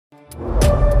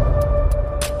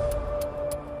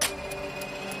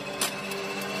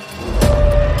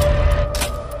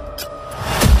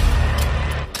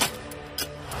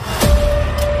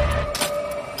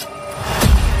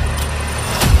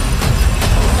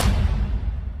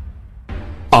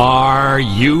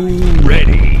you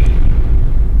ready?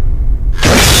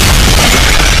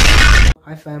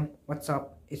 Hi fam, what's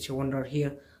up? It's your wonder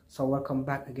here. So welcome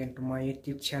back again to my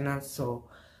YouTube channel. So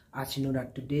as you know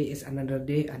that today is another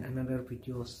day and another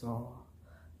video. So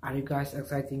are you guys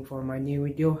excited for my new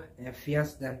video? If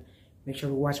yes, then make sure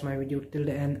to watch my video till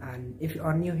the end. And if you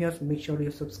are new here, so make sure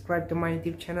you subscribe to my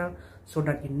YouTube channel so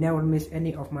that you never miss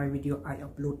any of my video I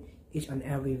upload each and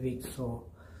every week. So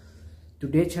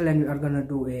today's challenge we are gonna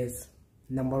do is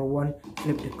number 1,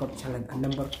 flip the cup challenge, and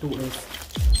number 2 is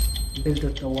build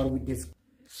a tower with this.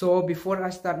 So before I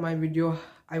start my video,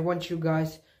 I want you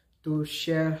guys to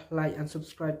share, like and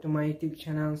subscribe to my YouTube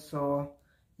channel. So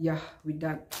yeah, with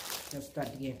that, let's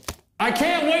start the game. I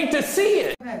can't wait to see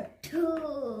it!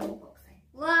 2,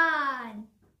 1,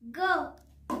 go!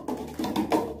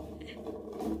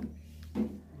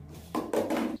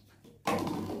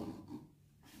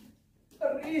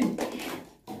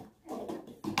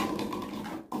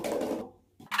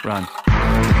 Run.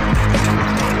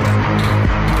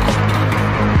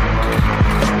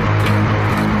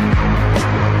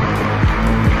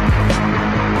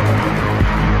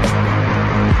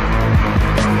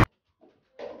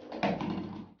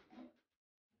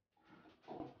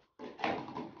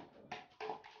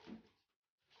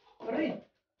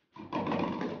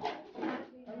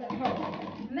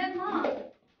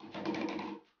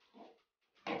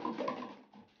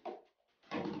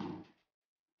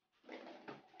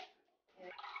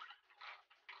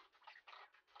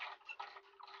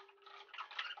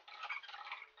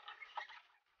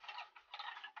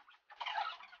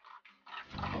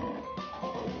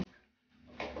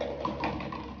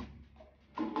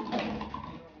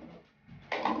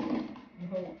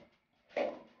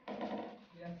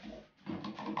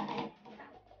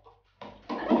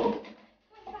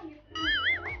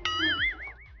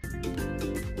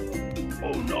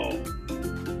 Oh no!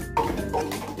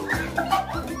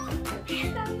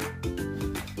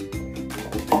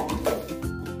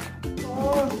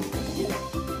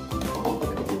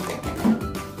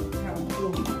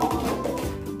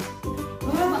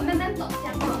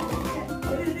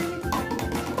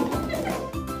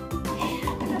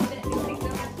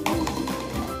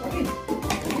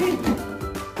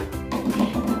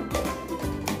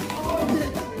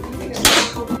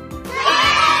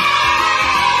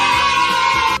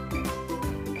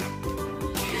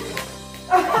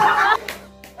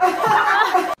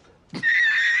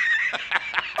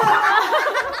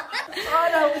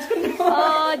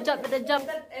 Oh, jump with the jump.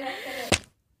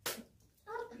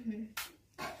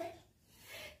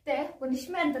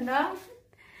 Punishment đó.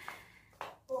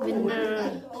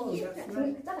 Winner.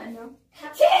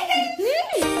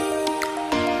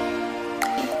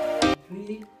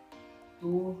 3,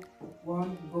 2,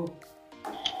 1, go.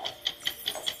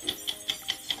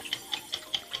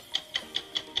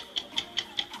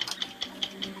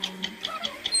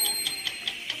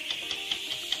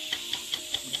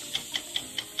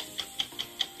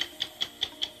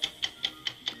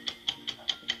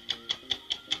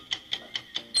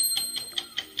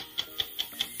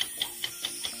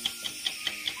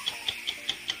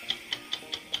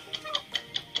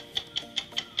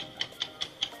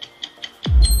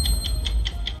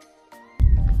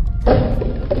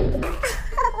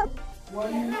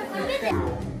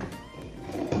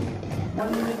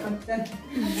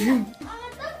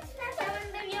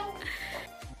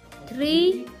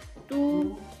 Three,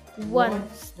 two, one,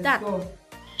 start.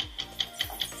 Let's go.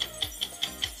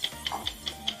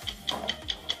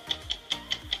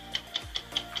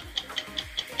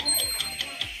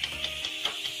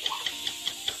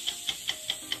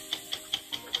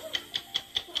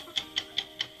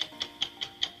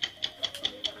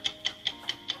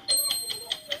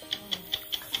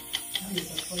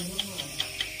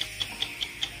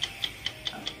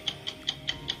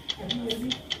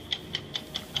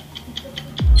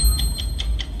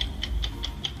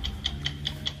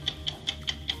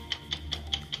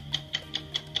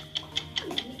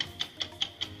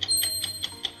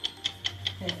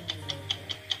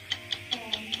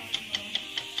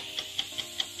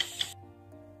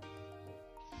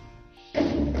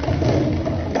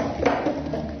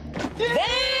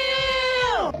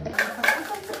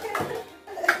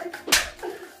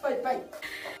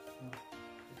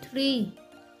 Three,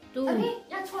 two,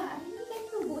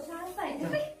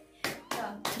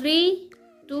 3,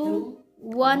 2,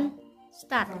 1,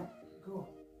 start. Go.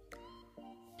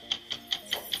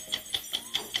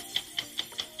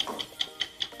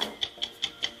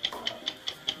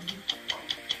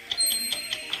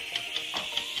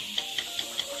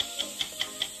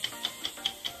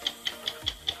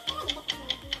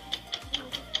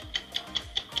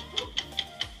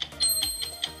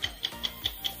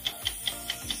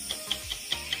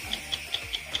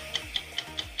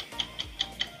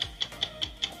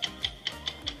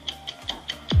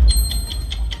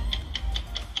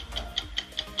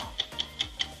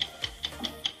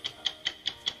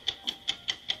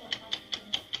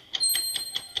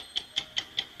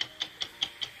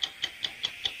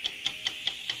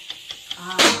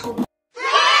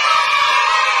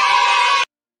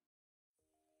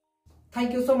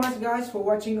 thank you so much guys for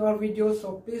watching our video.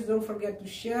 So please don't forget to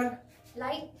share,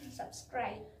 like,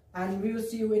 subscribe. and we will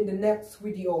see you in the next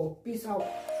video. Peace out.